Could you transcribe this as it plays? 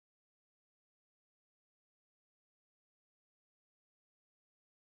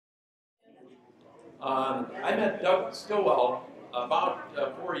I met Doug Stilwell about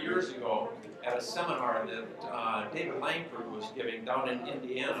 4 years ago at a seminar that David Langford was giving down in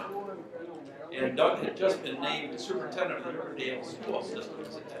Indiana. And Doug had just been named superintendent of the Riverdale school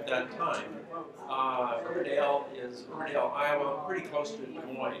systems at that time. Riverdale is Riverdale, Iowa, pretty close to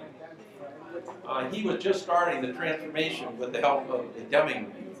Des Moines. He was just starting the transformation with the help of the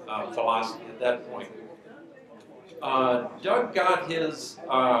Deming philosophy at that point. Doug got his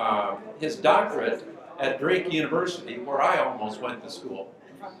doctorate at Drake University, where I almost went to school.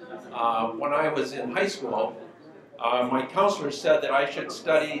 When I was in high school, my counselor said that I should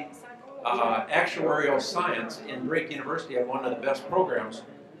study actuarial science in Drake University had one of the best programs,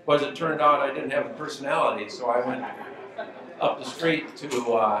 but as it turned out I didn't have the personality, so I went up the street to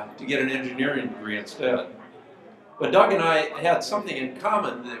get an engineering degree instead. But Doug and I had something in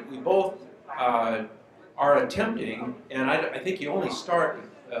common that we both are attempting, and I think you only start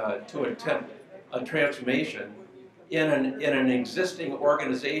to attempt a transformation in an existing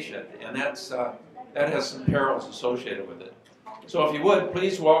organization, and that has some perils associated with it. So if you would,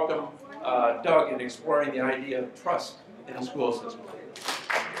 please welcome Doug in exploring the idea of trust in the school system.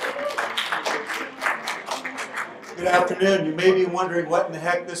 Good afternoon. You may be wondering what in the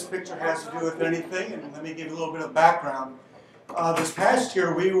heck this picture has to do with anything, and let me give you a little bit of background. This past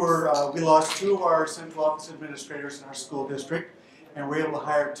year we lost two of our central office administrators in our school district, and we were able to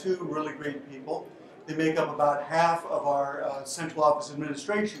hire two really great people. They make up about half of our central office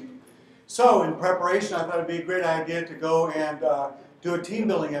administration. So in preparation, I thought it'd be a great idea to go and do a team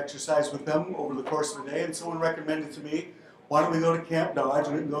building exercise with them over the course of the day, and someone recommended to me, why don't we go to Camp Dodge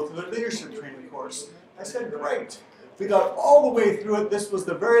and we can go through the leadership training course. I said, great. We got all the way through it. This was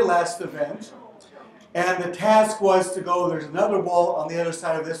the very last event, and the task was to go, there's another wall on the other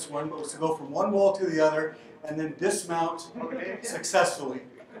side of this one, but it was to go from one wall to the other and then dismount successfully.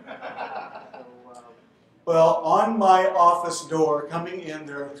 Well, on my office door coming in,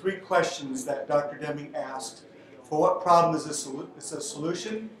 there are three questions that Dr. Deming asked. For what problem is this a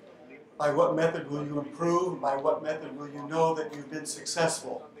solution? By what method will you improve? By what method will you know that you've been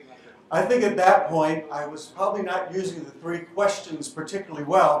successful? I think at that point, I was probably not using the three questions particularly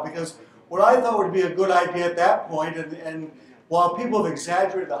well, because what I thought would be a good idea at that point, and while people have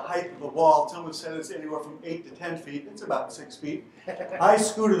exaggerated the height of the wall, some have said it's anywhere from 8 to 10 feet, it's about 6 feet, I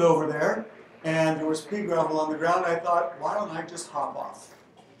scooted over there, and there was pea gravel on the ground. I thought, why don't I just hop off?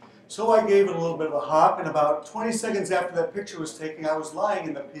 So I gave it a little bit of a hop, and about 20 seconds after that picture was taken, I was lying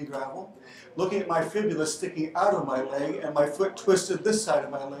in the pea gravel, looking at my fibula sticking out of my leg, and my foot twisted this side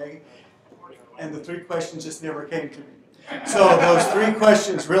of my leg, and the three questions just never came to me. So those three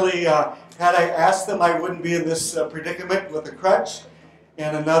questions really, had I asked them, I wouldn't be in this predicament with a crutch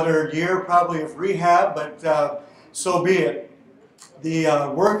and another year probably of rehab, but so be it.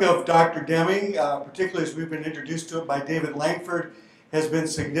 The work of Dr. Deming, particularly as we've been introduced to it by David Langford, has been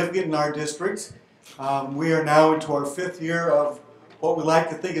significant in our district. We are now into our 5th year of what we like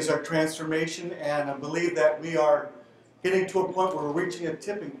to think is our transformation, and I believe that we are getting to a point where we're reaching a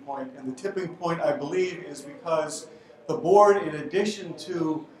tipping point. And the tipping point, I believe, is because the board, in addition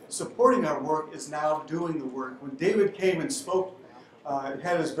to supporting our work, is now doing the work. When David came and spoke,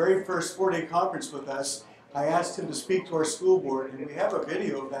 had his very first 4-day conference with us, I asked him to speak to our school board, and we have a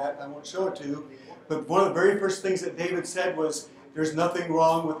video of that. I won't show it to you, but one of the very first things that David said was, there's nothing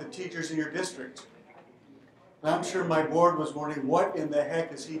wrong with the teachers in your district. And I'm sure my board was wondering, what in the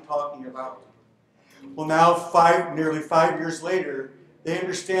heck is he talking about? Well, now, nearly 5 years later, they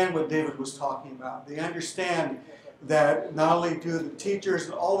understand what David was talking about. They understand that not only do the teachers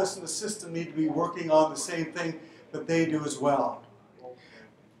and all this in the system need to be working on the same thing, but they do as well.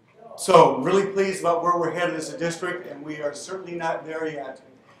 So, really pleased about where we're headed as a district, and we are certainly not there yet.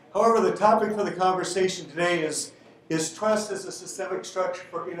 However, the topic for the conversation today is trust as a systemic structure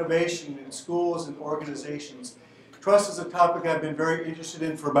for innovation in schools and organizations. Trust is a topic I've been very interested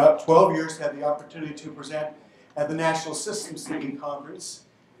in for about 12 years, had the opportunity to present at the National Systems Thinking Conference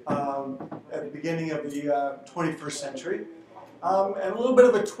at the beginning of the 21st century. And a little bit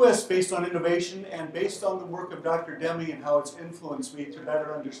of a twist based on innovation and based on the work of Dr. Deming and how it's influenced me to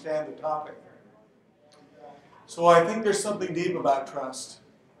better understand the topic. So I think there's something deep about trust.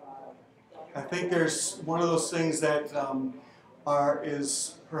 I think there's one of those things that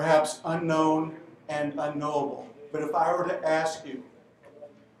is perhaps unknown and unknowable. But if I were to ask you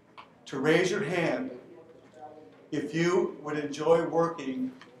to raise your hand if you would enjoy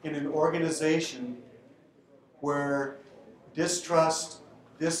working in an organization where distrust,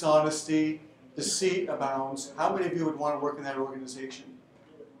 dishonesty, deceit abounds, how many of you would want to work in that organization?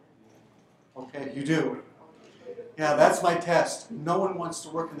 Okay, you do. Yeah, that's my test. No one wants to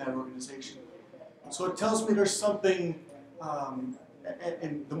work in that organization. So it tells me there's something,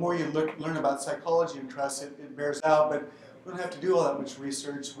 and the more you learn about psychology and trust, it bears out, but we don't have to do all that much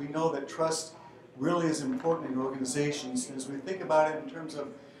research. We know that trust really is important in organizations. And as we think about it in terms of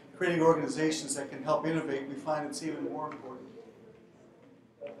creating organizations that can help innovate, we find it's even more important.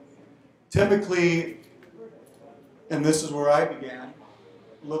 Typically, and this is where I began,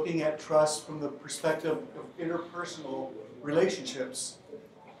 looking at trust from the perspective of interpersonal relationships.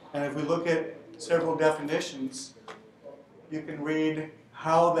 And if we look at several definitions, you can read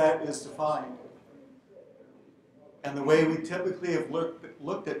how that is defined. And the way we typically have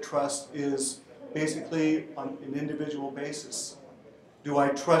looked at trust is basically on an individual basis. Do I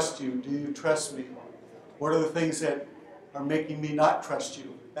trust you? Do you trust me? What are the things that are making me not trust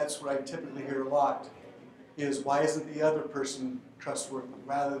you? That's what I typically hear a lot, is why isn't the other person trustworthy,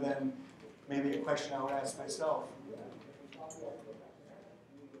 rather than maybe a question I would ask myself.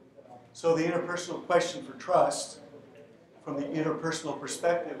 So the interpersonal question for trust, from the interpersonal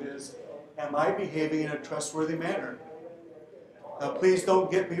perspective, is, am I behaving in a trustworthy manner? Now, please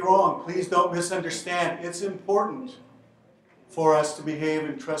don't get me wrong. Please don't misunderstand. It's important for us to behave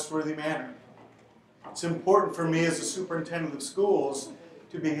in a trustworthy manner. It's important for me as a superintendent of schools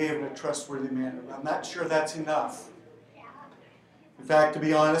to behave in a trustworthy manner. I'm not sure that's enough. In fact, to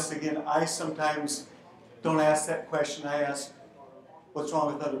be honest, again, I sometimes don't ask that question. I ask, what's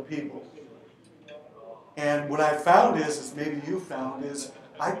wrong with other people? And what I found is, as maybe you found, is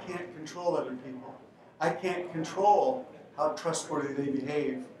I can't control other people. I can't control how trustworthy they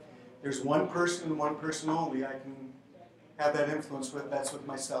behave. There's one person and one person only I can have that influence with, that's with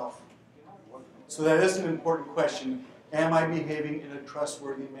myself. So that is an important question. Am I behaving in a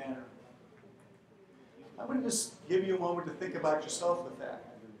trustworthy manner? I'm going to just give you a moment to think about yourself with that.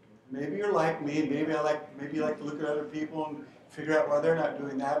 Maybe you're like me, maybe you like to look at other people and figure out why they're not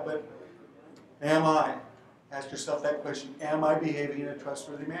doing that, but am I? Ask yourself that question. Am I behaving in a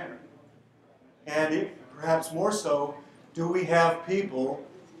trustworthy manner? And perhaps more so, do we have people,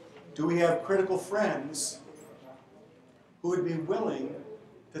 do we have critical friends who would be willing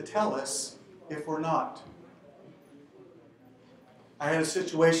to tell us if we're not? I had a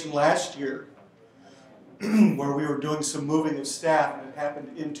situation last year where we were doing some moving of staff, and it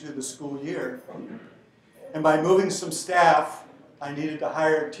happened into the school year. And by moving some staff, I needed to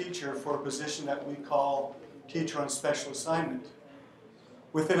hire a teacher for a position that we call teacher on special assignment.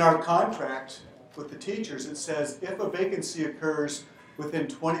 Within our contract with the teachers, it says if a vacancy occurs within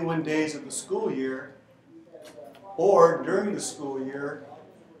 21 days of the school year or during the school year,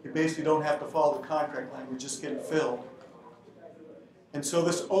 you basically don't have to follow the contract language, just get it filled. And so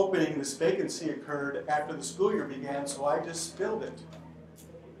this opening, this vacancy occurred after the school year began, so I just filled it.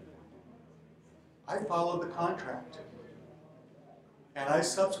 I followed the contract. And I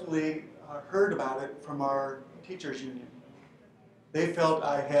subsequently heard about it from our teachers union. They felt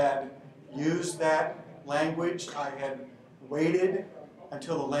I had used that language, I had waited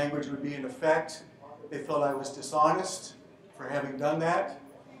until the language would be in effect. They felt I was dishonest for having done that.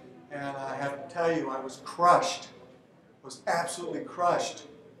 And I have to tell you, I was crushed. Was absolutely crushed.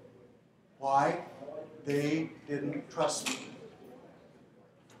 Why? They didn't trust me.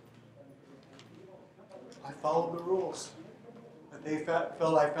 I followed the rules, but they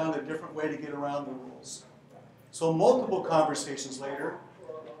felt I found a different way to get around the rules. So multiple conversations later,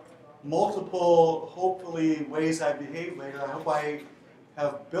 multiple, hopefully, ways I behave later, I hope I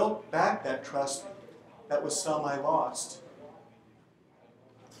have built back that trust that was some I lost.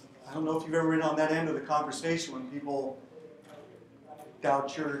 I don't know if you've ever been on that end of the conversation when people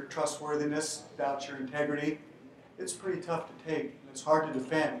doubt your trustworthiness, doubt your integrity. It's pretty tough to take, and it's hard to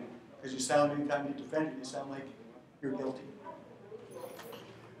defend, because anytime you defend it, you sound like you're guilty.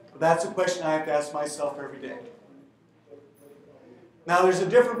 But that's a question I have to ask myself every day. Now, there's a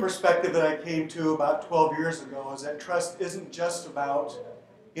different perspective that I came to about 12 years ago, is that trust isn't just about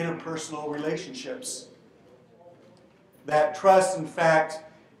interpersonal relationships. That trust, in fact,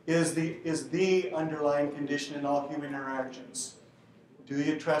 is the underlying condition in all human interactions. Do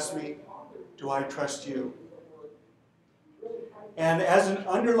you trust me? Do I trust you? And as an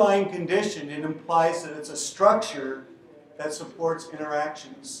underlying condition, it implies that it's a structure that supports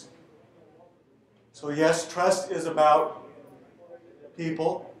interactions. So yes, trust is about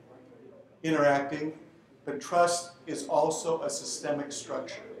people interacting, but trust is also a systemic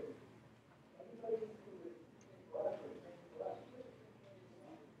structure.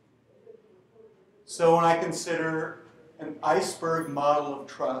 So when I consider an iceberg model of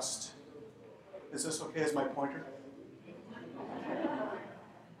trust, is this okay as my pointer?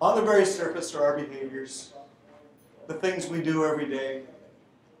 On the very surface are our behaviors, the things we do every day,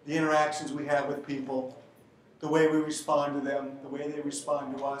 the interactions we have with people, the way we respond to them, the way they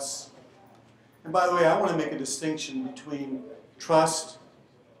respond to us. And by the way, I want to make a distinction between trust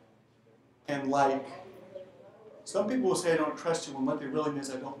and like. Some people will say I don't trust you when what they really mean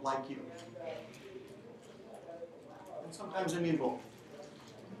is I don't like you. And sometimes I mean both.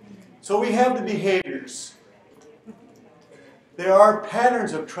 So we have the behaviors. There are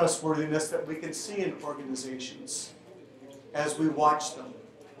patterns of trustworthiness that we can see in organizations as we watch them.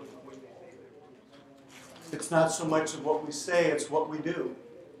 It's not so much of what we say, it's what we do.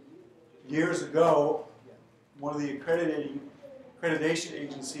 Years ago, one of the accreditation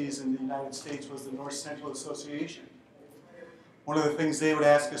agencies in the United States was the North Central Association. One of the things they would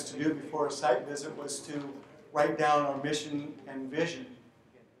ask us to do before a site visit was to write down our mission and vision.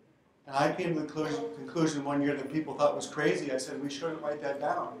 And I came to the conclusion one year that people thought was crazy. I said, we shouldn't write that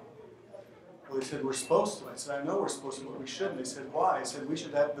down. Well, they said, we're supposed to. I said, I know we're supposed to, but we shouldn't. They said, why? I said, we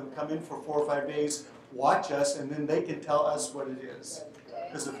should have them come in for 4 or 5 days, watch us, and then they can tell us what it is.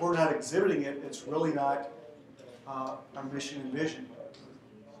 Because if we're not exhibiting it, it's really not our mission and vision.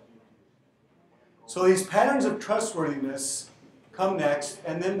 So these patterns of trustworthiness come next,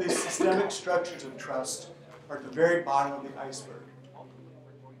 and then the systemic structures of trust are at the very bottom of the iceberg.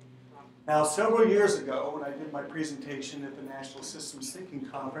 Now, several years ago, when I did my presentation at the National Systems Thinking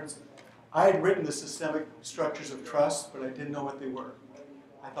Conference, I had written the systemic structures of trust, but I didn't know what they were.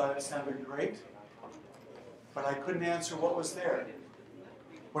 I thought it sounded great, but I couldn't answer what was there.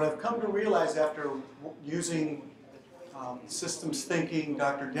 What I've come to realize after using systems thinking,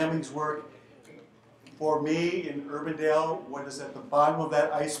 Dr. Deming's work, for me in Urbandale, what is at the bottom of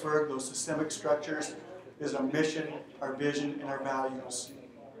that iceberg, those systemic structures, is our mission, our vision, and our values.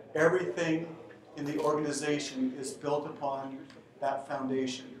 Everything in the organization is built upon that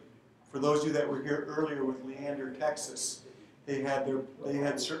foundation. For those of you that were here earlier with Leander, Texas, they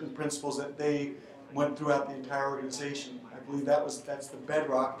had certain principles that they went throughout the entire organization. I believe that's the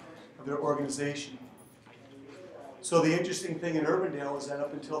bedrock of their organization. So the interesting thing in Urbandale is that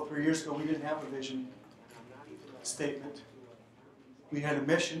up until 3 years ago, we didn't have a vision statement. We had a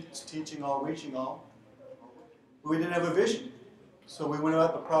mission, it's teaching all, reaching all, but we didn't have a vision. So we went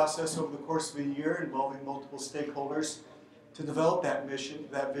about the process over the course of a year involving multiple stakeholders to develop that mission,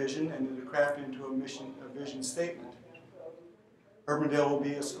 that vision, and then to craft it into a vision statement. Urbandale will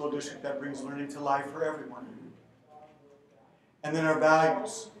be a school district that brings learning to life for everyone. And then our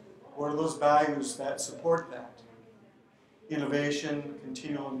values. What are those values that support that? Innovation,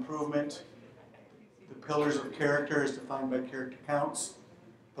 continual improvement, the pillars of character as defined by character counts.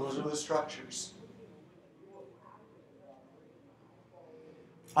 Those are the structures.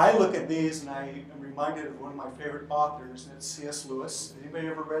 I look at these and I am reminded of one of my favorite authors, and it's C.S. Lewis. Anybody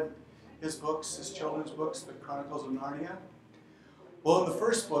ever read his books, his children's books, The Chronicles of Narnia? Well, in the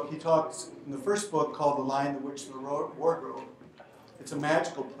first book, in the first book called The Lion, the Witch, and the Wardrobe, it's a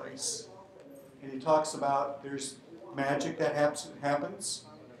magical place. And he talks about there's magic that happens,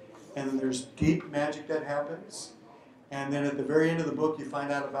 and then there's deep magic that happens, and then at the very end of the book, you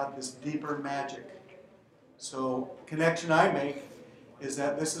find out about this deeper magic. So, the connection I make is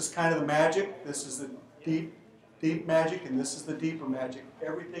that this is kind of the magic, this is the deep magic, and this is the deeper magic.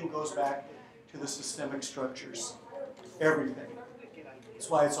 Everything goes back to the systemic structures. Everything. That's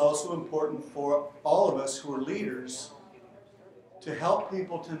why it's also important for all of us who are leaders to help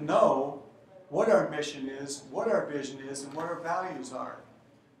people to know what our mission is, what our vision is, and what our values are.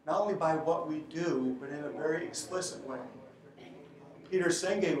 Not only by what we do, but in a very explicit way. Peter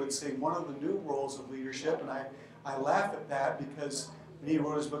Senge would say one of the new roles of leadership, and I laugh at that because when he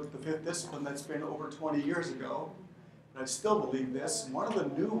wrote his book, The Fifth Discipline, that's been over 20 years ago, but I still believe this. One of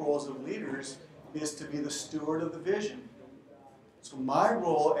the new roles of leaders is to be the steward of the vision. So my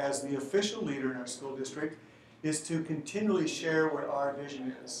role as the official leader in our school district is to continually share what our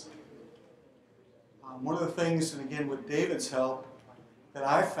vision is. One of the things, and again with David's help, that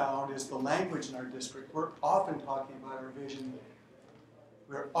I found is the language in our district. We're often talking about our vision.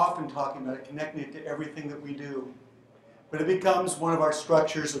 We're often talking about it, connecting it to everything that we do. But it becomes one of our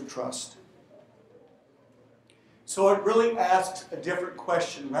structures of trust. So it really asks a different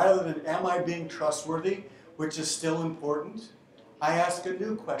question. Rather than am I being trustworthy, which is still important, I ask a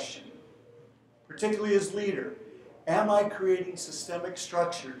new question, particularly as leader. Am I creating systemic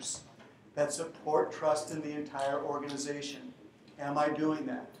structures that support trust in the entire organization? Am I doing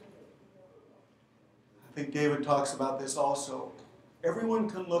that? I think David talks about this also. Everyone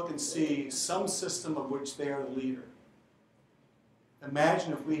can look and see some system of which they are the leader.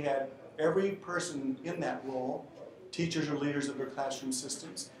 Imagine if we had every person in that role, teachers are leaders of their classroom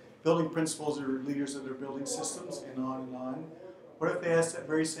systems, building principals are leaders of their building systems, and on, What if they ask that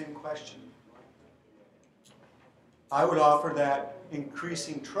very same question? I would offer that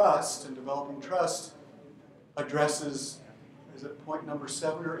increasing trust and developing trust addresses, is it point number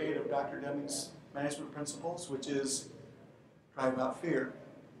 7 or 8 of Dr. Deming's management principles, which is drive out fear.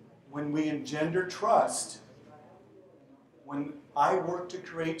 When we engender trust, when I work to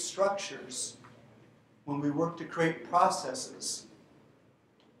create structures, when we work to create processes,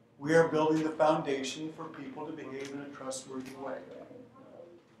 we are building the foundation for people to behave in a trustworthy way.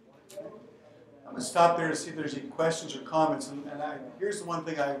 I'm going to stop there to see if there's any questions or comments. Here's the one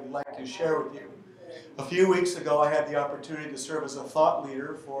thing I would like to share with you. A few weeks ago, I had the opportunity to serve as a thought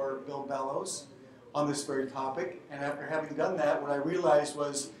leader for Bill Bellows on this very topic. And after having done that, what I realized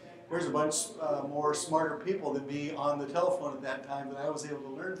was there's a bunch more smarter people than me on the telephone at that time that I was able to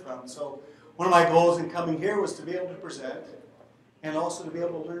learn from. So one of my goals in coming here was to be able to present and also to be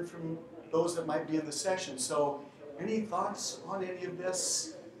able to learn from those that might be in the session. So any thoughts on any of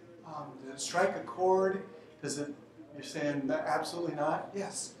this? Does it strike a chord? Does it, you're saying that absolutely not?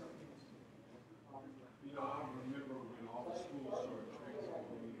 Yes. You know, I remember when all the schools started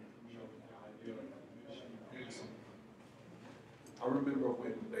transforming the idea of mission and vision. I remember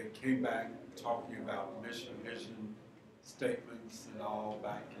when they came back talking about mission, vision statements and all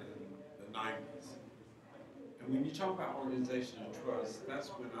back in the 90s. And when you talk about organization and trust, that's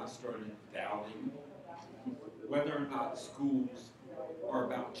when I started doubting whether or not schools are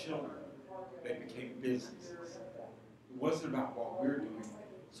about children. They became businesses. It wasn't about what we're doing.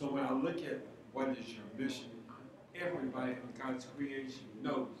 So when I look at what is your mission, everybody in God's creation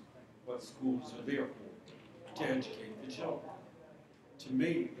knows what schools are there for, to educate the children. To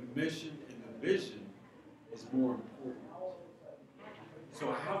me, the mission and the vision is more important.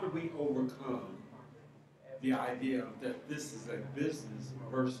 So how do we overcome the idea that this is a business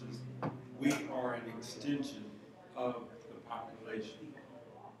versus we are an extension of the population?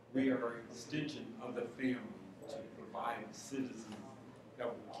 We are an extension of the family to provide citizens that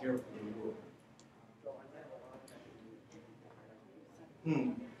will care for the world.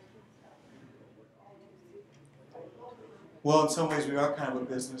 Well, in some ways, we are kind of a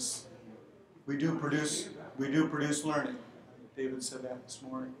business. We do produce learning. David said that this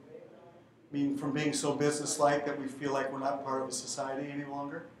morning. I mean, from being so business-like that we feel like we're not part of a society any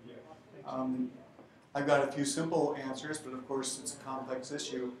longer. I've got a few simple answers, but of course, it's a complex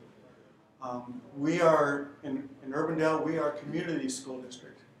issue. We are, in Urbandale, we are a community school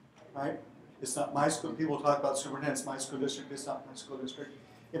district, right? It's not my school. People talk about superintendents, my school district. It's not my school district.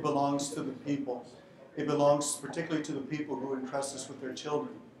 It belongs to the people. It belongs particularly to the people who entrust us with their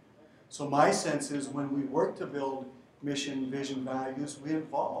children. So my sense is when we work to build mission, vision, values, we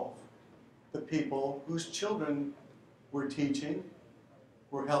involve the people whose children we're teaching,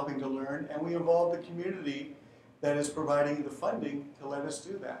 we're helping to learn, and we involve the community that is providing the funding to let us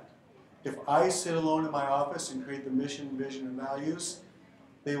do that. If I sit alone in my office and create the mission, vision, and values,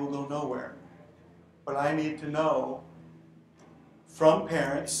 they will go nowhere. But I need to know from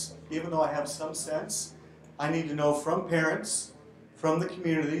parents, even though I have some sense, I need to know from parents, from the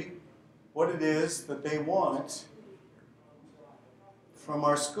community, what it is that they want from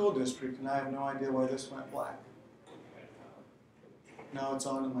our school district. And I have no idea why this went black. Now it's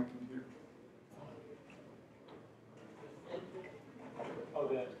on in my computer. Oh,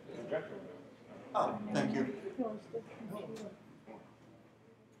 the projector. Oh, thank you.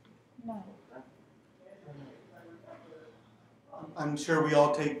 No. I'm sure we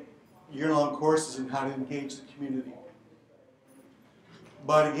all take year-long courses in how to engage the community.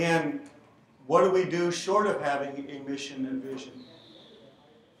 But again, what do we do short of having a mission and vision?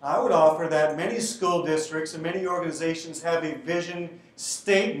 I would offer that many school districts and many organizations have a vision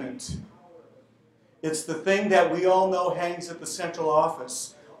statement. It's the thing that we all know hangs at the central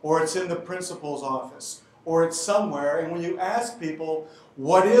office, or it's in the principal's office, or it's somewhere, and when you ask people,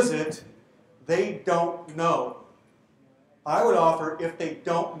 what is it, they don't know. I would offer, if they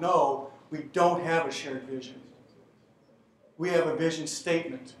don't know, we don't have a shared vision. We have a vision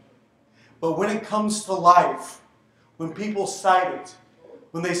statement. But when it comes to life, when people cite it,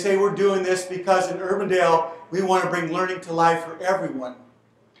 when they say we're doing this because in Urbandale we want to bring learning to life for everyone,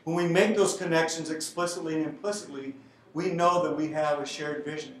 when we make those connections explicitly and implicitly, we know that we have a shared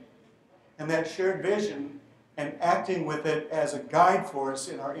vision. And that shared vision and acting with it as a guide for us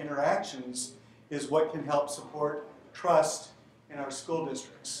in our interactions is what can help support trust in our school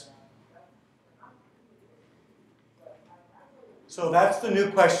districts. So that's the new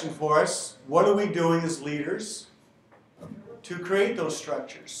question for us. What are we doing as leaders to create those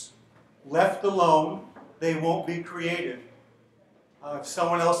structures? Left alone, they won't be created. If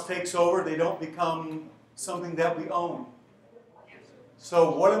someone else takes over, they don't become something that we own.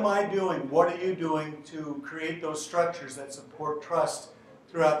 So what am I doing? What are you doing to create those structures that support trust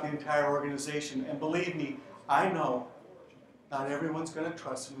throughout the entire organization? And believe me, I know not everyone's going to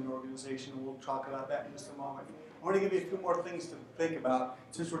trust in an organization, and we'll talk about that in just a moment. I want to give you a few more things to think about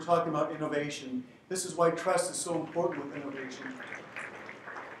since we're talking about innovation. This is why trust is so important with innovation.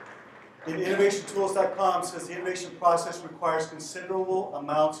 In innovationtools.com says the innovation process requires considerable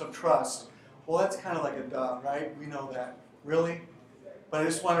amounts of trust. Well, that's kind of like a duh, right? We know that. Really? But I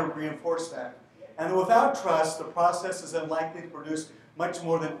just want to reinforce that. And without trust, the process is unlikely to produce much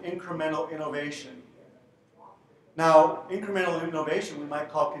more than incremental innovation. Now, incremental innovation we might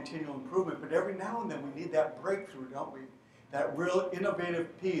call continual improvement, but every now and then we need that breakthrough, don't we? That real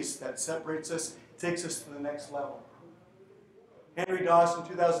innovative piece that separates us, takes us to the next level. Henry Doss in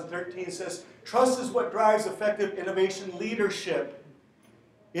 2013 says, trust is what drives effective innovation leadership.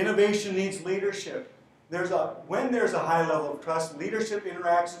 Innovation needs leadership. When there's a high level of trust, leadership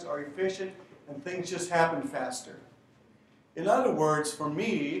interactions are efficient and things just happen faster. In other words, for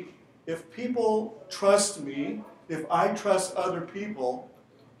me, if people trust me, if I trust other people,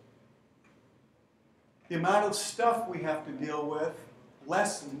 the amount of stuff we have to deal with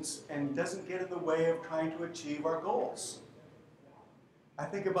lessens and doesn't get in the way of trying to achieve our goals. I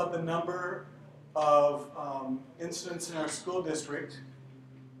think about the number of incidents in our school district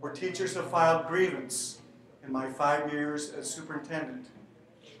where teachers have filed grievance in my 5 years as superintendent.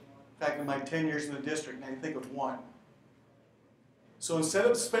 In fact, in my 10 years in the district, and I think of one. So instead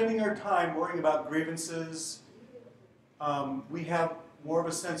of spending our time worrying about grievances, we have more of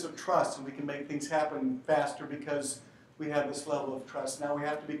a sense of trust, and we can make things happen faster because we have this level of trust. Now we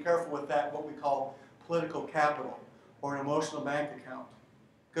have to be careful with that, what we call political capital, or an emotional bank account.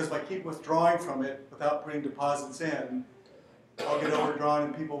 Because if I keep withdrawing from it without putting deposits in, I'll get overdrawn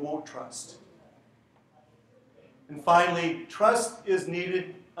and people won't trust. And finally, trust is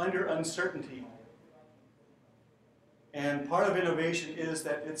needed under uncertainty. And part of innovation is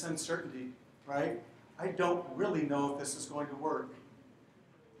that it's uncertainty, right? I don't really know if this is going to work.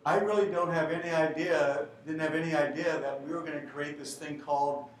 I really didn't have any idea that we were going to create this thing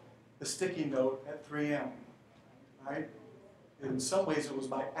called the sticky note at 3M, right? In some ways it was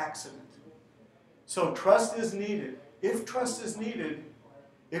by accident. So trust is needed. If trust is needed,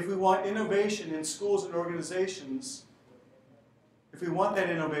 if we want innovation in schools and organizations, if we want that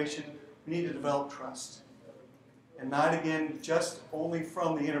innovation, we need to develop trust. And not, again, just only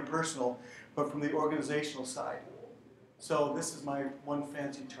from the interpersonal, but from the organizational side. So this is my one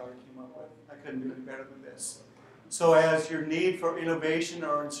fancy chart I came up with. I couldn't do any better than this. So as your need for innovation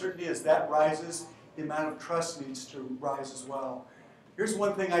or uncertainty, as that rises, the amount of trust needs to rise as well. Here's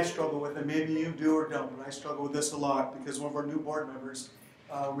one thing I struggle with, and maybe you do or don't, but I struggle with this a lot because one of our new board members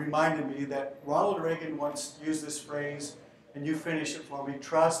reminded me that Ronald Reagan once used this phrase, and you finish it for me,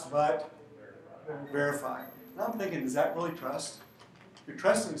 trust but verify. And I'm thinking, is that really trust? If you're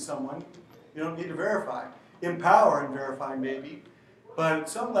trusting someone, you don't need to verify. Empower and verify maybe, but at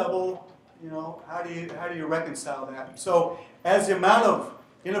some level, you know, how do you reconcile that? So as the amount of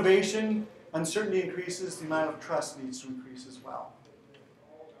innovation, uncertainty increases, the amount of trust needs to increase as well.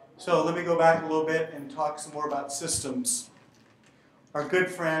 So let me go back a little bit and talk some more about systems. Our good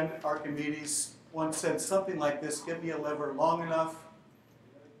friend Archimedes once said something like this: give me a lever long enough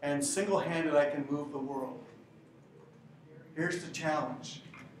and single-handed I can move the world. Here's the challenge.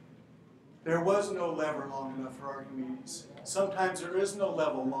 There was no lever long enough for Archimedes. Sometimes there is no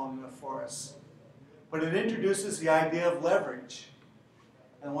lever long enough for us. But it introduces the idea of leverage.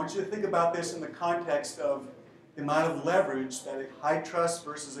 And I want you to think about this in the context of the amount of leverage that a high trust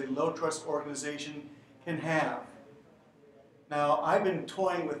versus a low trust organization can have. Now, I've been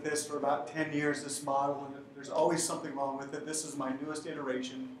toying with this for about 10 years, this model, and there's always something wrong with it. This is my newest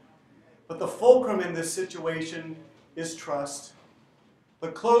iteration. But the fulcrum in this situation is trust. The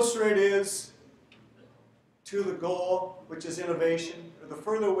closer it is to the goal, which is innovation, or the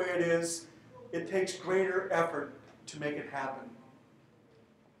further away it is, it takes greater effort to make it happen.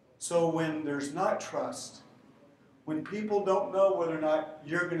 So when there's not trust, when people don't know whether or not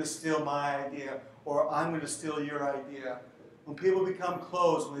you're going to steal my idea or I'm going to steal your idea, when people become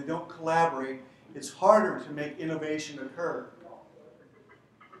closed, when they don't collaborate, it's harder to make innovation occur.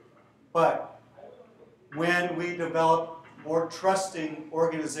 But when we develop more trusting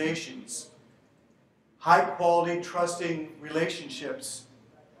organizations, high quality trusting relationships,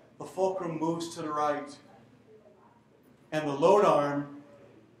 the fulcrum moves to the right and the load arm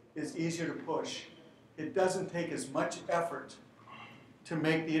is easier to push. It doesn't take as much effort to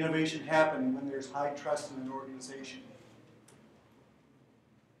make the innovation happen when there's high trust in an organization.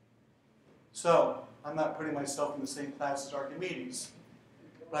 So, I'm not putting myself in the same class as Archimedes.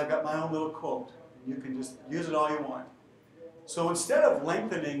 but I've got my own little quote. And you can just use it all you want. So instead of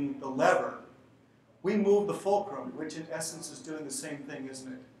lengthening the lever, we move the fulcrum, which in essence is doing the same thing,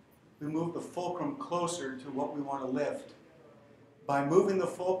 isn't it? We move the fulcrum closer to what we want to lift. By moving the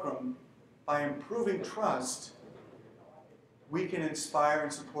fulcrum, by improving trust, we can inspire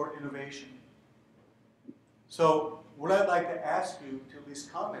and support innovation. So what I'd like to ask you to at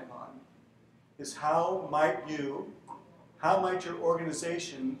least comment on is how might your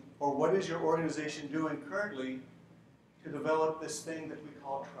organization, or what is your organization doing currently to develop this thing that we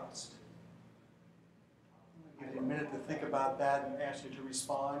call trust? I'll give you a minute to think about that and ask you to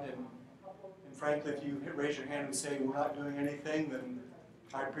respond. And frankly, if you raise your hand and say we're not doing anything, then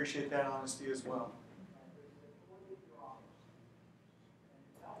I appreciate that honesty as well.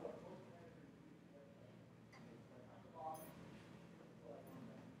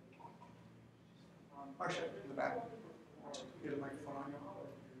 Marcia, in the back. Get a microphone on you.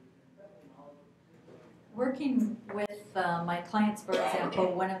 Working with my clients, for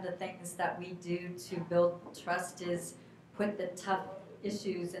example, one of the things that we do to build trust is put the tough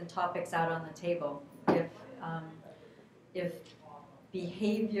issues and topics out on the table. If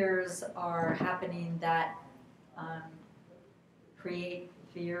behaviors are happening that create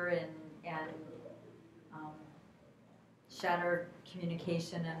fear and shatter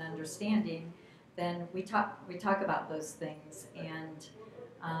communication and understanding, then we talk about those things, and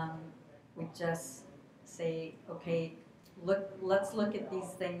we just say, okay, let's look at these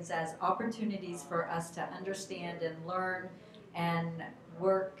things as opportunities for us to understand and learn and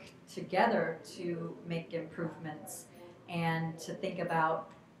work together to make improvements, and to think about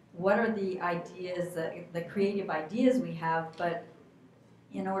what are the ideas, the creative ideas we have. But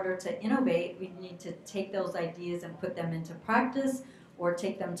in order to innovate, we need to take those ideas and put them into practice or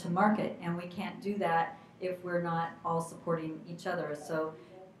take them to market, and we can't do that if we're not all supporting each other. So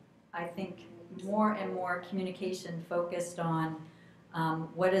I think more and more communication focused on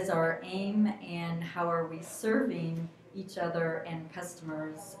what is our aim and how are we serving each other and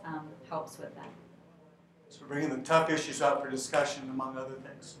customers helps with that. So bringing the tough issues out for discussion, among other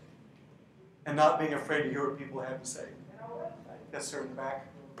things. And not being afraid to hear what people have to say. Yes, sir, in the back.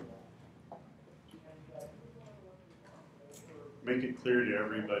 Make it clear to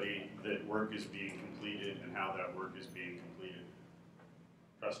everybody that work is being completed and how that work is being completed.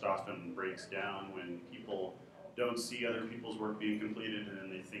 Trust often breaks down when people don't see other people's work being completed, and then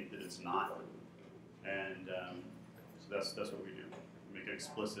they think that it's not. And so that's what we do. Make it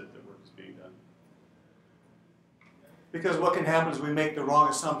explicit that work is being done. Because what can happen is we make the wrong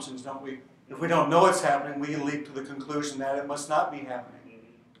assumptions, don't we? If we don't know it's happening, we can leap to the conclusion that it must not be happening.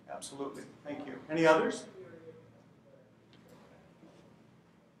 Absolutely. Thank you. Any others?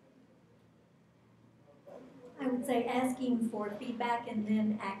 I would say asking for feedback and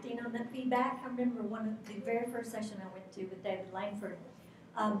then acting on that feedback. I remember one of the very first session I went to with David Langford.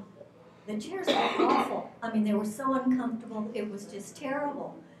 The chairs were awful. I mean, they were so uncomfortable. It was just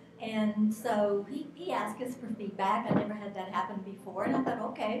terrible. And so he asked us for feedback. I never had that happen before. And I thought,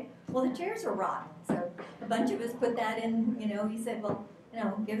 okay, well, the chairs are rotten. So a bunch of us put that in, he said, well,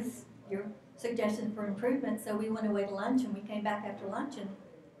 give us your suggestions for improvement. So we went away to lunch, and we came back after lunch, and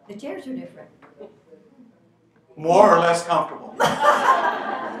the chairs are different. More or less comfortable?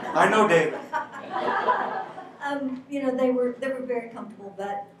 I know David. They were very comfortable,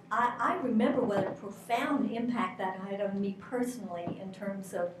 but I remember what a profound impact that had on me personally in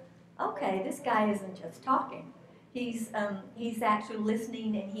terms of, okay, this guy isn't just talking. He's actually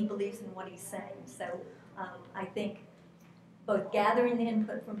listening, and he believes in what he's saying. So I think both gathering the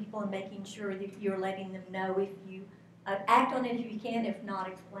input from people and making sure that you're letting them know if you act on it if you can, if not,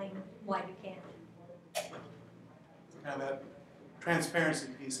 explain why you can't. Kind of that transparency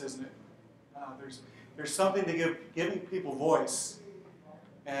piece, isn't it? There's something to giving people voice,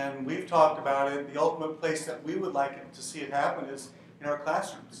 and we've talked about it. The ultimate place that we would like it to see it happen is in our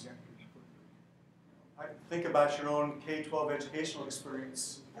classrooms. Think about your own K-12 educational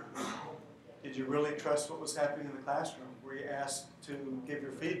experience. Did you really trust what was happening in the classroom? Were you asked to give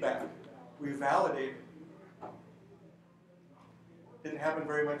your feedback? Were you validated? Didn't happen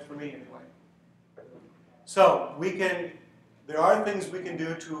very much for me anyway. So there are things we can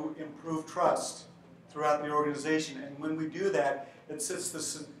do to improve trust throughout the organization, and when we do that, it sets the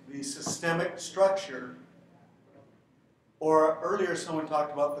systemic structure, or earlier someone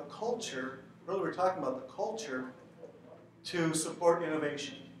talked about the culture, earlier we were talking about the culture to support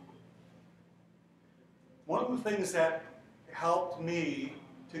innovation. One of the things that helped me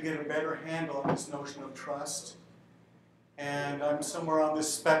to get a better handle on this notion of trust, and I'm somewhere on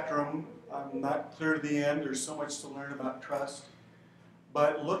this spectrum, I'm not clear to the end, there's so much to learn about trust,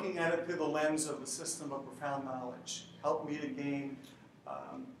 but looking at it through the lens of the system of profound knowledge helped me to gain,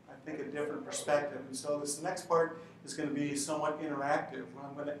 I think, a different perspective. And so this next part is going to be somewhat interactive. When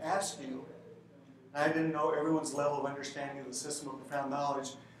I'm going to ask you, and I didn't know everyone's level of understanding of the system of profound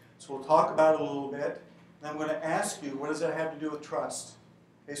knowledge, so we'll talk about it a little bit. And I'm going to ask you, what does that have to do with trust?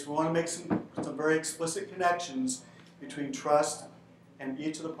 Okay, so we want to make some very explicit connections between trust and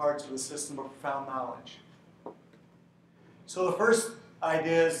each of the parts of the system of profound knowledge. So the first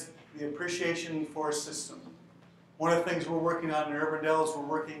idea is the appreciation for a system. One of the things we're working on in Urbandale is we're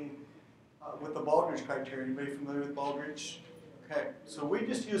working with the Baldrige criteria. Anybody familiar with Baldrige? Okay, so we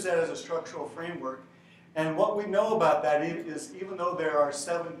just use that as a structural framework. And what we know about that is even though there are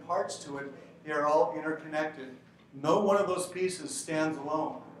 7 parts to it, they are all interconnected. No one of those pieces stands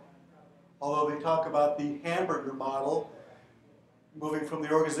alone. Although they talk about the hamburger model, moving from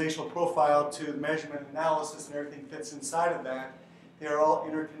the organizational profile to the measurement analysis and everything fits inside of that, they are all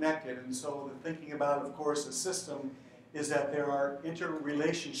interconnected. And so the thinking about, of course, a system is that there are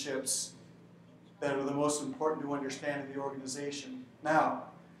interrelationships that are the most important to understand in the organization. Now,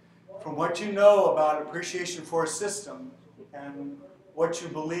 from what you know about appreciation for a system and what you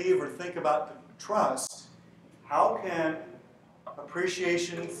believe or think about trust, how can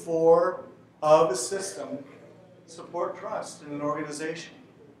appreciation of a system support trust in an organization?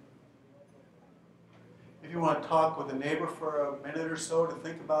 If you want to talk with a neighbor for a minute or so to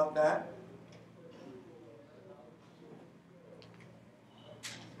think about that.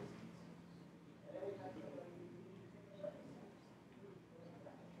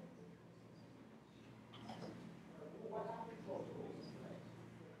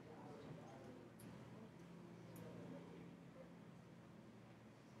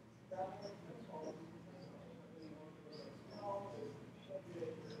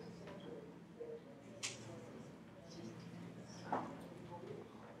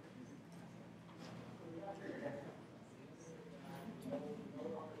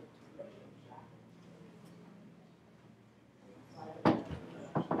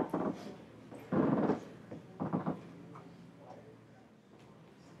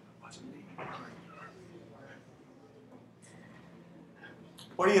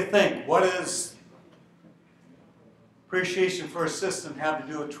 What do you think? What does appreciation for a system have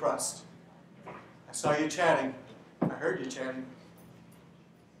to do with trust? I saw you chatting. I heard you chatting.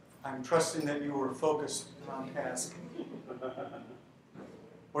 I'm trusting that you were focused on task.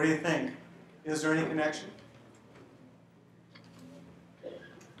 What do you think? Is there any connection?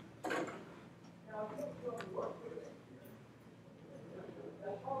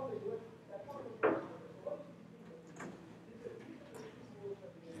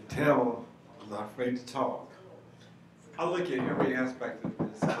 Tell, I'm not afraid to talk. I look at every aspect of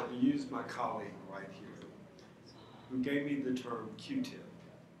this. I use my colleague right here, who gave me the term Q-tip.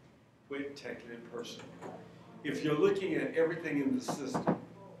 Quit taking it personal. If you're looking at everything in the system,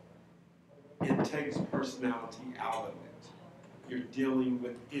 it takes personality out of it. You're dealing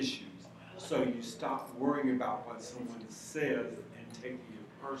with issues. So you stop worrying about what someone says and taking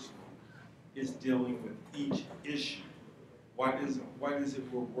it personal. It's dealing with each issue. What is it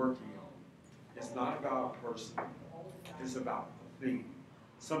we're working on? It's not about a person. It's about the thing.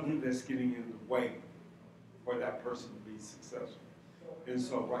 Something that's getting in the way for that person to be successful. And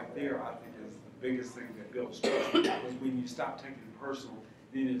so right there, I think is the biggest thing that builds trust. Because when you stop taking it personal,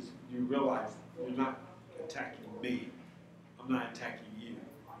 then you realize you're not attacking me. I'm not attacking you.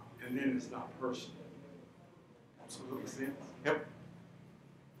 And then it's not personal. Absolutely. Makes sense? Yep.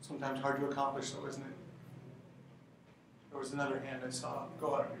 Sometimes hard to accomplish though, isn't it? There was another hand I saw.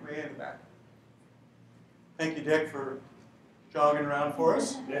 Go up, way in the back. Thank you, Dick, for jogging around for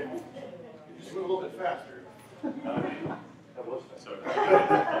us. Dick, just move a little bit faster.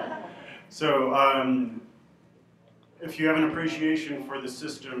 So if you have an appreciation for the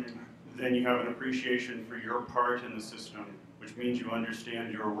system, then you have an appreciation for your part in the system, which means you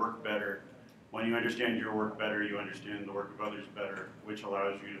understand your work better. When you understand your work better, you understand the work of others better, which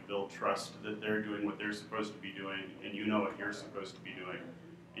allows you to build trust that they're doing what they're supposed to be doing, and you know what you're supposed to be doing.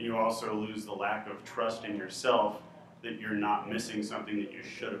 And you also lose the lack of trust in yourself that you're not missing something that you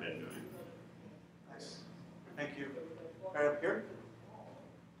should have been doing. Nice. Thank you. Right up here.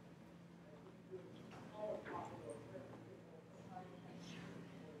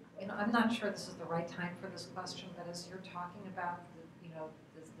 You know, I'm not sure this is the right time for this question, but as you're talking about,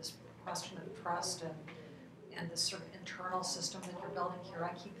 this question of trust and this sort of internal system that you're building here,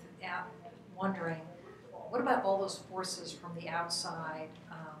 I keep wondering, what about all those forces from the outside,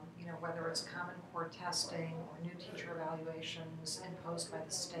 whether it's Common Core testing or new teacher evaluations imposed by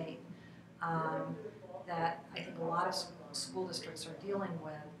the state? that I think a lot of school districts are dealing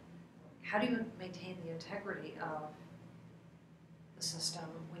with. How do you maintain the integrity of the system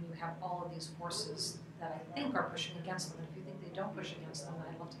when you have all of these forces that I think are pushing against them? And if you think they don't push against them,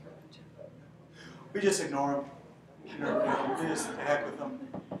 I'd love to hear them too. We just ignore them. You know, we just heck with them.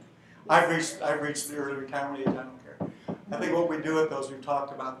 I've reached the early retirement age. I don't care. I think what we do with those, we've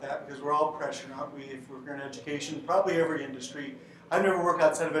talked about that because we're all pressured, aren't we? If we're in education, probably every industry. I've never worked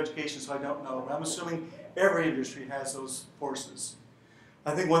outside of education, so I don't know. But I'm assuming every industry has those forces.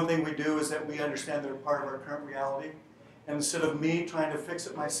 I think one thing we do is that we understand they're part of our current reality. And instead of me trying to fix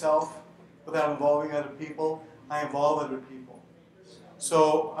it myself without involving other people, I involve other people.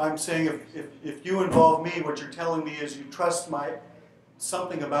 So I'm saying if you involve me, what you're telling me is you trust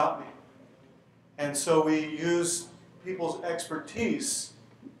something about me. And so we use people's expertise.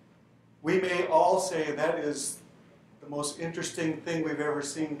 We may all say that is the most interesting thing we've ever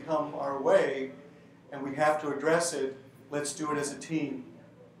seen come our way, and we have to address it. Let's do it as a team.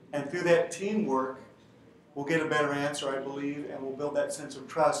 And through that teamwork, we'll get a better answer, I believe, and we'll build that sense of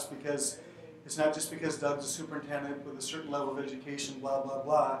trust, because it's not just because Doug's a superintendent with a certain level of education, blah, blah,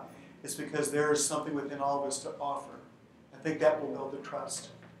 blah. It's because there is something within all of us to offer. I think that will build the trust.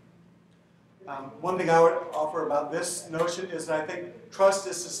 One thing I would offer about this notion is that I think trust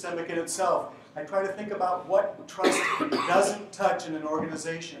is systemic in itself. I try to think about what trust doesn't touch in an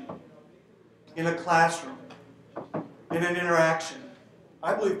organization, in a classroom, in an interaction.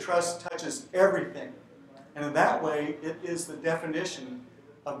 I believe trust touches everything. And in that way, it is the definition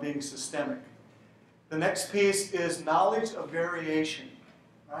of being systemic. The next piece is knowledge of variation,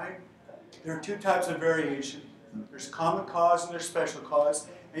 right? There are two types of variation. There's common cause and there's special cause.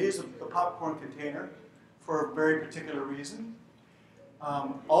 I use the popcorn container for a very particular reason.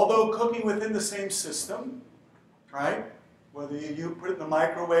 Although cooking within the same system, right? Whether you put it in the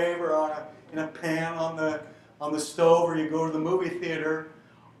microwave or in a pan on the stove, or you go to the movie theater,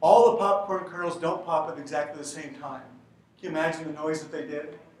 all the popcorn kernels don't pop at exactly the same time. Can you imagine the noise that they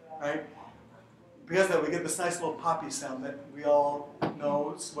did, right? Because of that, we get this nice little poppy sound that we all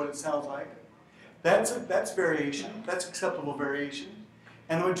know what it sounds like. That's variation. That's acceptable variation.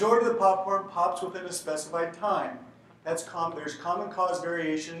 And the majority of the popcorn pops within a specified time. There's common cause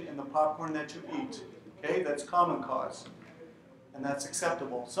variation in the popcorn that you eat. Okay, that's common cause, and that's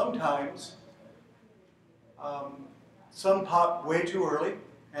acceptable. Sometimes some pop way too early,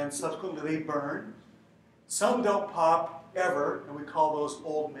 and subsequently they burn. Some don't pop ever, and we call those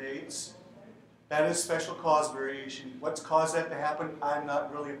old maids. That is special cause variation. What's caused that to happen? I'm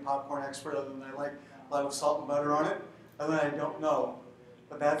not really a popcorn expert, other than I like a lot of salt and butter on it. Other than I don't know.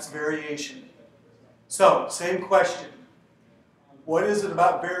 But that's variation. So, same question. What is it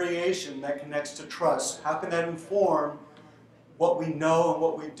about variation that connects to trust? How can that inform what we know and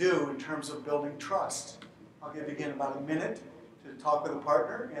what we do in terms of building trust? I'll give you again about a minute to talk with a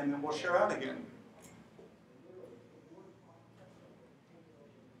partner, and then we'll share out again.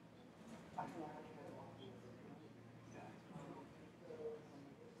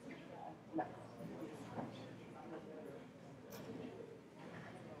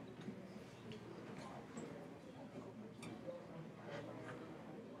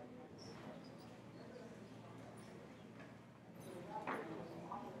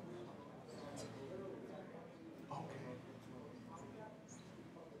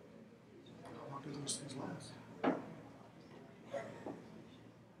 Those things last.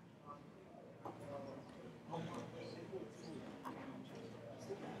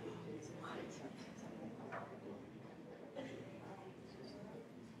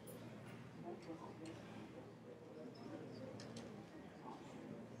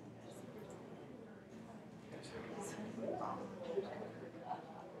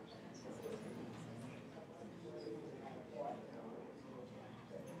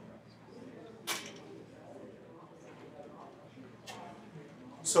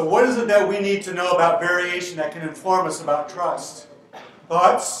 So what is it that we need to know about variation that can inform us about trust?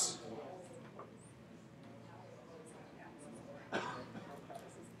 Thoughts?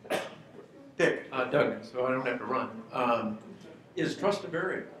 Dick? Doug, so I don't have to run. Is trust a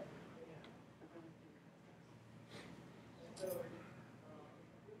variable?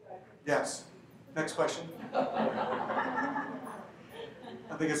 Yes. Next question. I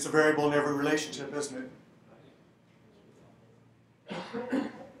think it's a variable in every relationship, isn't it?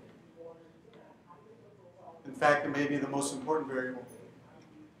 In fact, it may be the most important variable.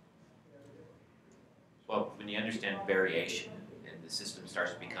 Well, when you understand variation and the system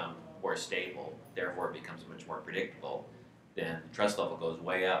starts to become more stable, therefore it becomes much more predictable, then the trust level goes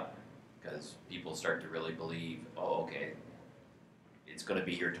way up because people start to really believe, oh, okay, it's going to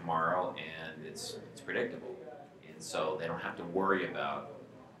be here tomorrow, and it's predictable, and so they don't have to worry about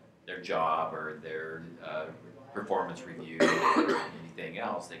their job or their performance review or anything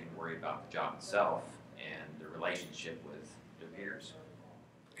else. They can worry about the job itself and the relationship with their peers.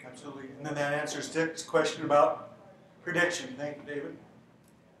 Absolutely. And then that answers Dick's question about prediction. Thank you, David.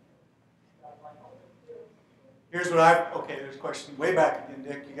 Here's what okay, there's a question way back again,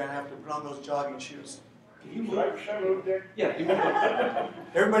 Dick. You're going to have to put on those jogging shoes. Can you like shut up, Dick? Yeah, you want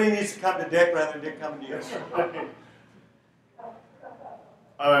Everybody needs to come to Dick rather than Dick coming to you.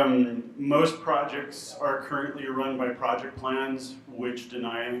 Most projects are currently run by project plans, which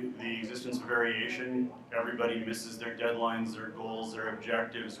deny the existence of variation. Everybody misses their deadlines, their goals, their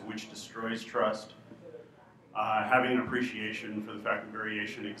objectives, which destroys trust. Having an appreciation for the fact that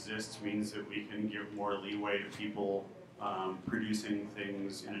variation exists means that we can give more leeway to people producing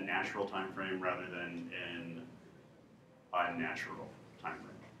things in a natural time frame rather than in a unnatural time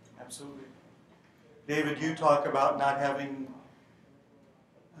frame. Absolutely. David, you talk about not having,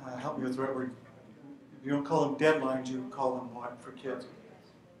 help me with the right word, you don't call them deadlines, you call them what for kids?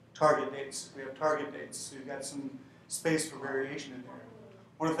 Target dates. We have target dates, so you've got some space for variation in there.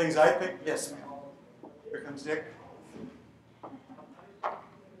 One of the things I think, yes ma'am. Here comes Dick.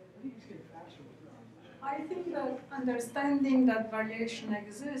 I think that understanding that variation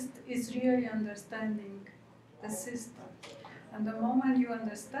exists is really understanding the system. And the moment you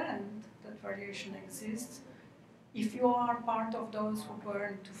understand that variation exists, if you are part of those who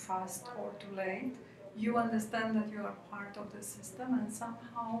burn too fast or too late, you understand that you are part of the system, and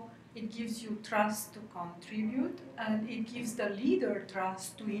somehow it gives you trust to contribute, and it gives the leader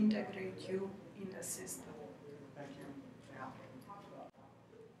trust to integrate you in the system. Thank you. Yeah.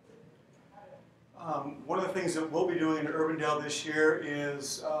 One of the things that we'll be doing in Urbandale this year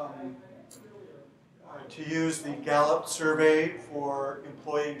is to use the Gallup survey for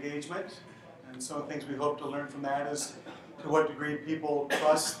employee engagement. And some of the things we hope to learn from that is to what degree people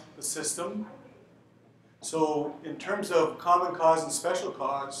trust the system. So in terms of common cause and special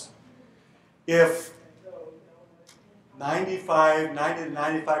cause, if 90 to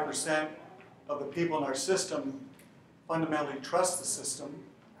 95% of the people in our system fundamentally trust the system,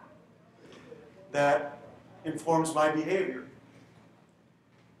 that informs my behavior.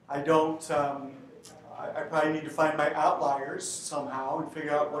 I probably need to find my outliers somehow and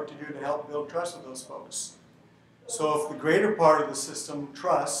figure out what to do to help build trust with those folks. So if the greater part of the system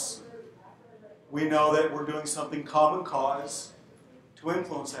trusts, we know that we're doing something common cause to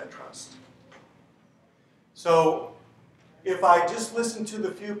influence that trust. So if I just listen to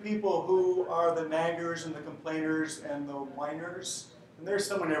the few people who are the naggers and the complainers and the whiners, and there's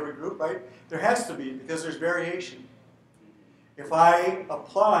some in every group, right? There has to be, because there's variation. If I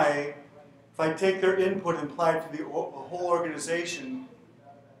take their input and apply it to the whole organization,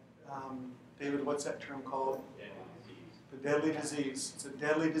 David, what's that term called? The deadly disease. It's a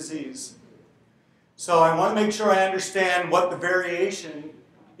deadly disease. So I want to make sure I understand what the variation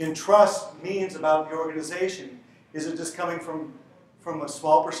in trust means about the organization. Is it just coming from a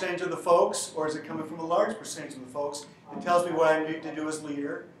small percentage of the folks, or is it coming from a large percentage of the folks? It tells me what I need to do as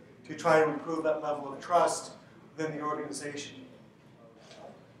leader to try to improve that level of trust within the organization.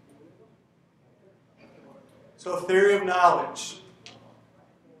 So theory of knowledge.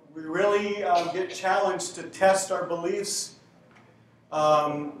 We really get challenged to test our beliefs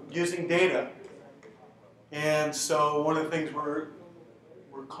using data. And so one of the things we're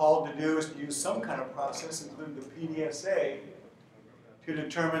called to do is to use some kind of process, including the PDSA, to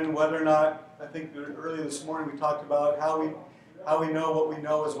determine whether or not, I think earlier this morning we talked about how we know what we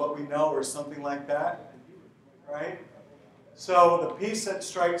know is what we know, or something like that, right? So the piece that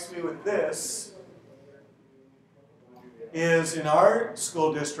strikes me with this is in our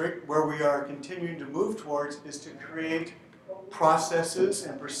school district, where we are continuing to move towards, is to create processes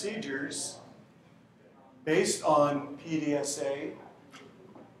and procedures based on PDSA.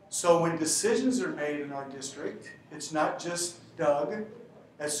 So when decisions are made in our district, it's not just Doug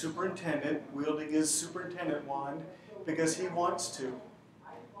as superintendent wielding his superintendent wand because he wants to.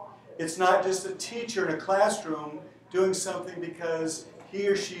 It's not just a teacher in a classroom doing something because he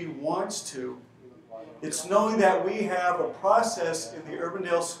or she wants to. It's knowing that we have a process in the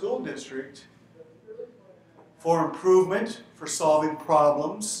Urbandale School District for improvement, for solving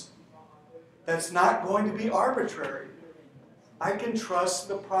problems, that's not going to be arbitrary. I can trust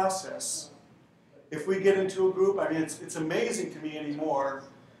the process. If we get into a group, I mean, it's amazing to me anymore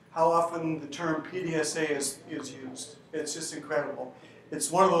how often the term PDSA is used. It's just incredible. It's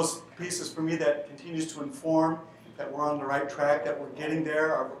one of those pieces for me that continues to inform that we're on the right track, that we're getting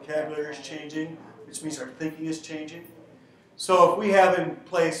there, our vocabulary is changing, which means our thinking is changing. So if we have in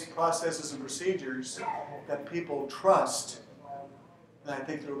place processes and procedures that people trust, then I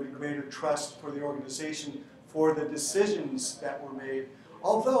think there will be greater trust for the organization for the decisions that were made.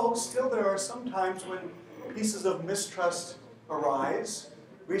 Although still there are some times when pieces of mistrust arise.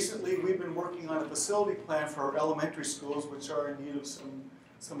 Recently we've been working on a facility plan for our elementary schools, which are in need of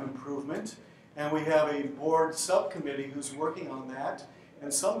some improvement. And we have a board subcommittee who's working on that.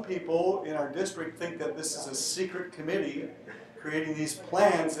 And some people in our district think that this is a secret committee creating these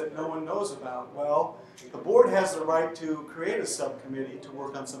plans that no one knows about. Well, the board has the right to create a subcommittee to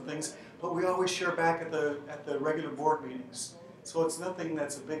work on some things, but we always share back at the regular board meetings. So it's nothing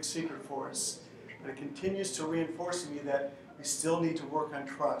that's a big secret for us. But it continues to reinforce to me that we still need to work on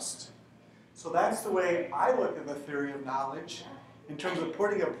trust. So that's the way I look at the theory of knowledge in terms of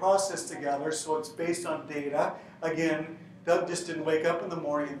putting a process together so it's based on data. Again, Doug just didn't wake up in the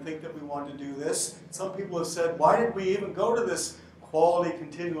morning and think that we wanted to do this. Some people have said, why did we even go to this quality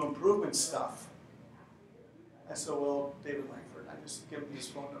continual improvement stuff? I said, well, David Langford, I just give him his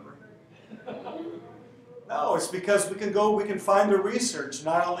phone number. No, it's because we can find the research,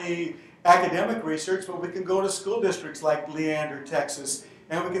 not only academic research, but we can go to school districts like Leander, Texas,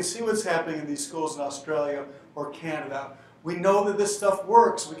 and we can see what's happening in these schools in Australia or Canada. We know that this stuff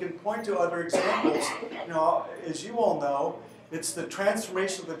works. We can point to other examples. You know, as you all know, it's the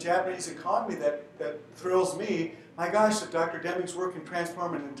transformation of the Japanese economy that thrills me. My gosh, if Dr. Deming's work can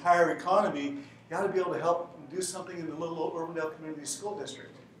transform an entire economy, you ought to be able to help do something in the little Urbandale Community School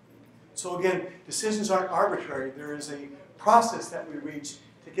District. So again, decisions aren't arbitrary. There is a process that we reach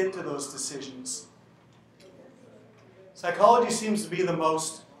to get to those decisions. Psychology seems to be the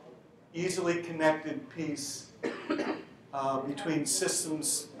most easily connected piece between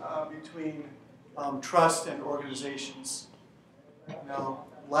systems, between trust and organizations. Now,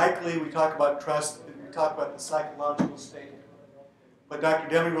 likely we talk about trust, we talk about the psychological state. But Dr.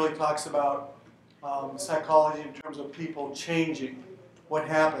 Deming really talks about psychology in terms of people changing. What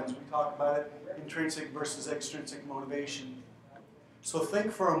happens? We talk about it, intrinsic versus extrinsic motivation. So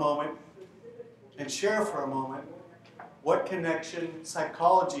think for a moment and share for a moment what connection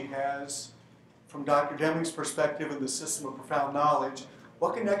psychology has from Dr. Deming's perspective in the system of profound knowledge.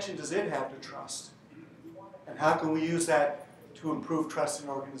 What connection does it have to trust? And how can we use that to improve trust in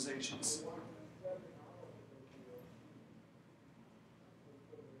organizations?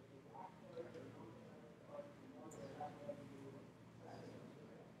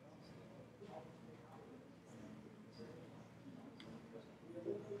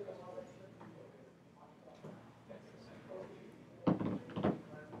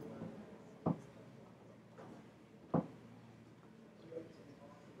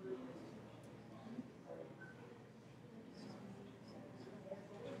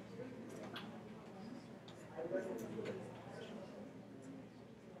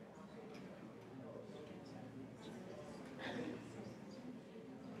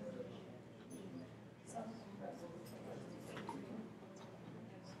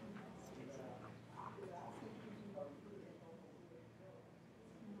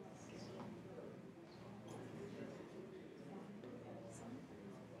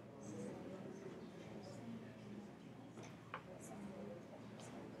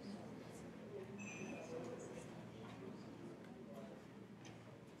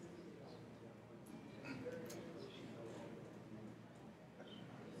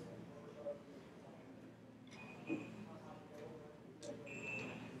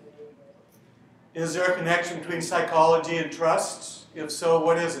 Is there a connection between psychology and trust? If so,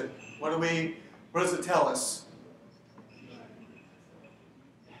 what is it? What does it tell us?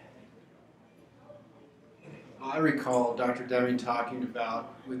 I recall Dr. Deming talking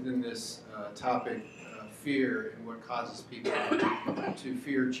about within this topic fear and what causes people to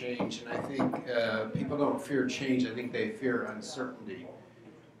fear change. And I think people don't fear change, I think they fear uncertainty.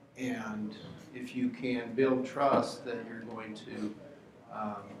 And if you can build trust that you're going to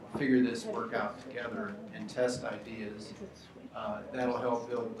figure this work out together and test ideas, that'll help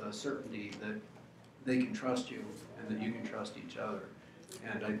build the certainty that they can trust you and that you can trust each other.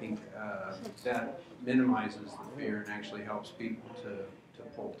 And I think that minimizes the fear and actually helps people to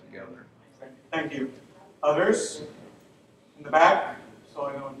pull together. Thank you. Others? In the back? So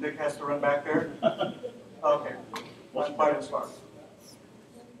I know Dick has to run back there. Okay. One part of the spark.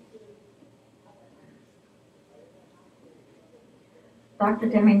 Dr.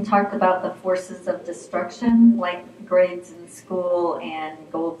 Deming talked about the forces of destruction, like grades in school and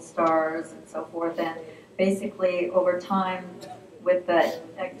gold stars and so forth. And basically, over time, with the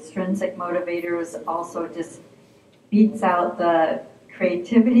extrinsic motivators, also just beats out the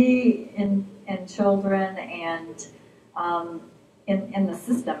creativity in children and in the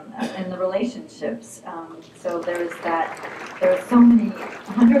system, in the relationships. So there's so many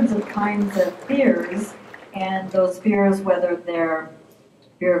hundreds of kinds of fears, and those fears, whether they're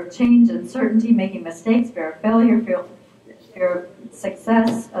fear of change, uncertainty, making mistakes, fear of failure, fear of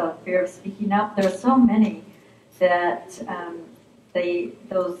success, fear of speaking up. There's so many that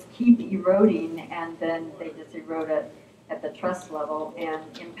those keep eroding, and then they just erode at the trust level and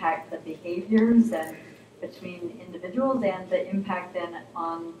impact the behaviors and between individuals, and the impact then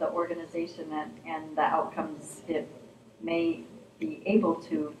on the organization and the outcomes it may be able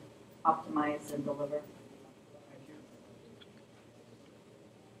to optimize and deliver.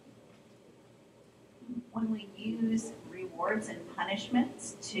 When we use rewards and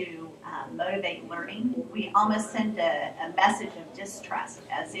punishments to motivate learning, we almost send a message of distrust,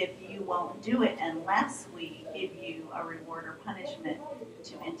 as if you won't do it unless we give you a reward or punishment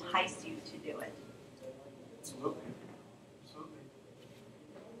to entice you to do it. Absolutely. Absolutely.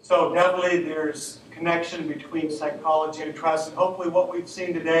 So definitely there's connection between psychology and trust, and hopefully what we've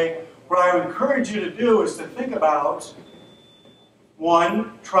seen today, what I would encourage you to do is to think about,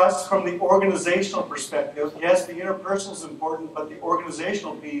 one, trust from the organizational perspective. Yes, the interpersonal is important, but the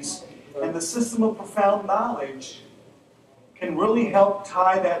organizational piece and the system of profound knowledge can really help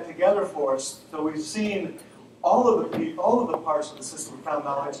tie that together for us. So we've seen all of the parts of the system of profound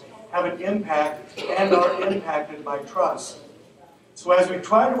knowledge have an impact and are impacted by trust. So as we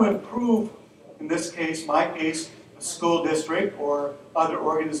try to improve, in this case, my case, a school district or other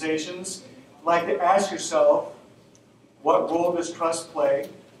organizations, I'd like to ask yourself, what role does trust play?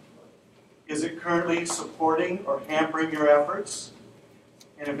 Is it currently supporting or hampering your efforts?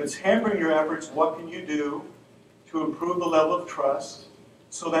 And if it's hampering your efforts, what can you do to improve the level of trust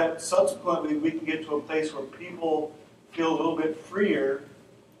so that subsequently we can get to a place where people feel a little bit freer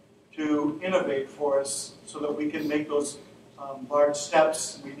to innovate for us so that we can make those large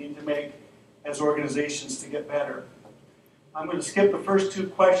steps we need to make as organizations to get better. I'm going to skip the first two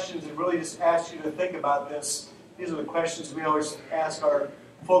questions and really just ask you to think about this. These are the questions we always ask our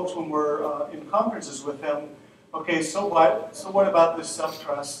folks when we're in conferences with them. Okay, so what? So what about this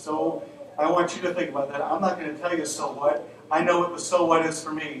self-trust? So I want you to think about that. I'm not going to tell you so what. I know what the so what is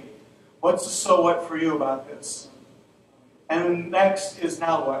for me. What's the so what for you about this? And next is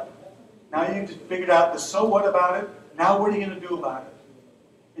now what? Now you've figured out the so what about it. Now what are you going to do about it?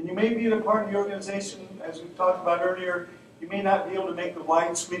 And you may be in a part of the organization, as we talked about earlier, you may not be able to make the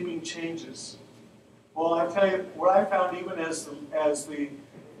wide sweeping changes. Well, I tell you, what I found even as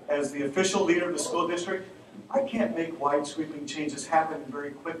the official leader of the school district, I can't make wide sweeping changes happen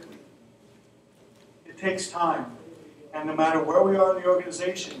very quickly. It takes time. And no matter where we are in the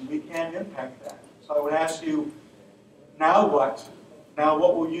organization, we can impact that. So I would ask you, now what? Now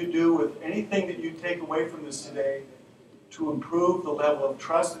what will you do with anything that you take away from this today to improve the level of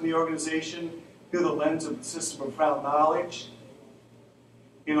trust in the organization through the lens of the system of profound knowledge,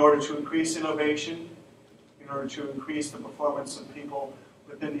 in order to increase innovation, in order to increase the performance of people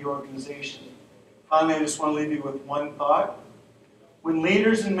within the organization? Finally, I just want to leave you with one thought. When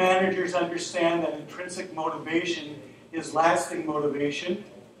leaders and managers understand that intrinsic motivation is lasting motivation,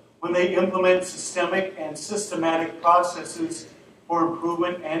 when they implement systemic and systematic processes for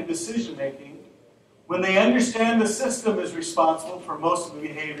improvement and decision making, when they understand the system is responsible for most of the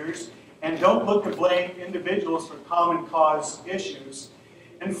behaviors and don't look to blame individuals for common cause issues,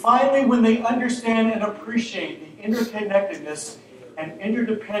 and finally, when they understand and appreciate the interconnectedness and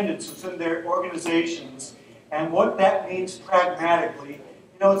interdependence within their organizations and what that means pragmatically,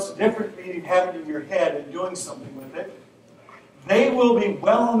 you know, it's different between having it in your head and doing something with it. They will be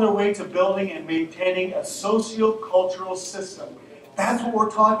well on their way to building and maintaining a socio-cultural system. That's what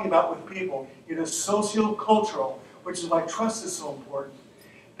we're talking about with people. It is socio-cultural, which is why trust is so important.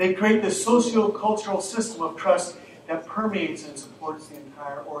 They create this socio-cultural system of trust that permeates and supports the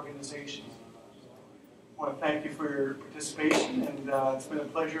entire organization. I want to thank you for your participation, and it's been a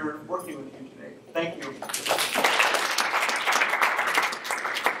pleasure working with you today. Thank you.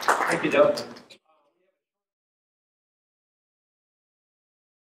 Thank you, Doug.